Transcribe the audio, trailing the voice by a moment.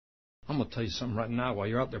I'm gonna tell you something right now. While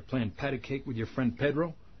you're out there playing patty cake with your friend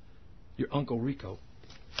Pedro, your Uncle Rico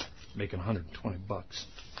making 120 bucks.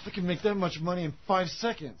 I can make that much money in 5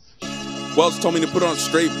 seconds. Welsh told me to put on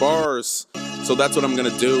straight bars, so that's what I'm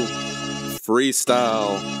gonna do.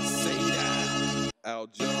 Freestyle. Say that, Al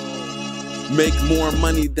Joe. Make more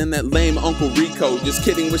money than that lame Uncle Rico. Just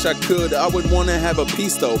kidding, wish I could. I would wanna have a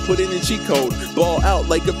piece though. Put in a cheat code. Ball out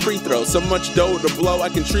like a free throw. So much dough to blow, I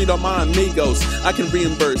can treat all my amigos. I can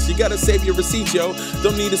reimburse. You gotta save your receipt, yo.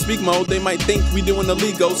 Don't need to speak mode. They might think we doing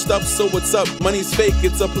illegal stuff. So what's up? Money's fake,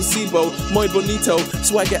 it's a placebo. Muy bonito.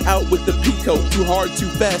 Swag it out with the pico. Too hard, too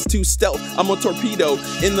fast, too stealth. I'm a torpedo.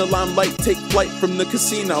 In the limelight, take flight from the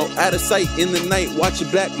casino. Out of sight in the night. Watch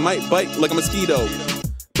your back, might bite like a mosquito.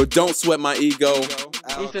 But don't sweat my ego.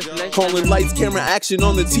 Calling lights, camera, action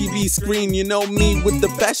on the TV screen. You know me with the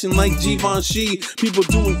fashion like Givenchy. People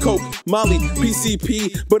doing coke, Molly,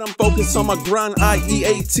 PCP. But I'm focused on my grind,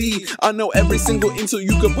 IEAT. I know every single insult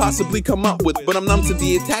you could possibly come up with. But I'm numb to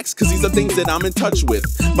the attacks cause these are things that I'm in touch with.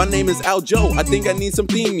 My name is Al Joe, I think I need some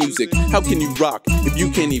theme music. How can you rock if you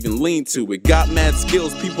can't even lean to it? Got mad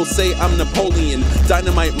skills, people say I'm Napoleon.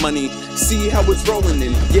 Dynamite money, see how it's rolling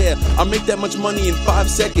in. Yeah, I make that much money in 5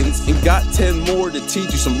 seconds. And got 10 more to teach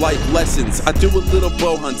you some life lessons. I do a little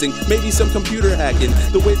bow hunting, maybe some computer hacking.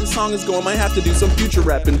 The way the song is going, might have to do some future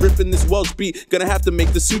rapping. Ripping this Welsh beat, gonna have to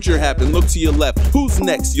make the suture happen. Look to your left, who's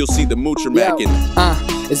next? You'll see the moocher macking.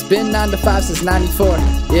 It's been 9 to 5 since 94.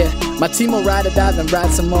 Yeah, my team will ride or die, then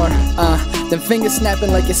ride some more. Them fingers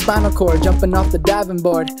snapping like your spinal cord, jumping off the diving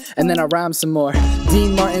board, and then I rhyme some more.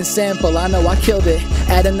 Dean Martin sample, I know I killed it.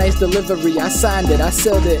 Add a nice delivery, I signed it, I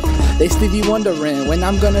sealed it. They Stevie wondering when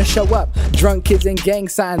I'm gonna show up. Drunk kids and gang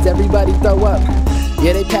signs, everybody throw up.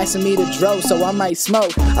 Yeah, they passing me the dro, so I might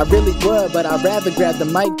smoke. I really would, but I'd rather grab the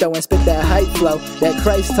mic though and spit that hype flow that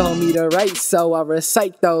Christ told me to write, so I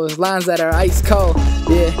recite those lines that are ice cold.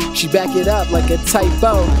 Yeah, she back it up like a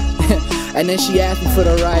typo. And then she asked me for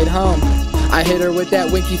the ride home. I hit her with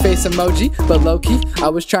that winky face emoji, but low-key, I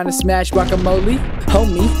was trying to smash guacamole.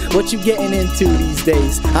 Homie, what you getting into these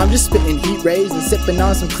days? I'm just spitting heat rays and sipping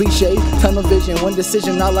on some cliches. Tunnel vision, one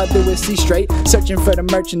decision, all I do is see straight. Searching for the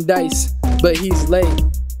merchandise, but he's late.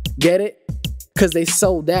 Get it? Cause they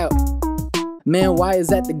sold out. Man, why is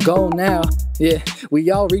that the goal now? Yeah,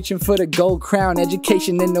 we all reaching for the gold crown.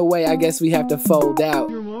 Education in the way, I guess we have to fold out.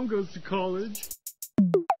 Your mom goes to college.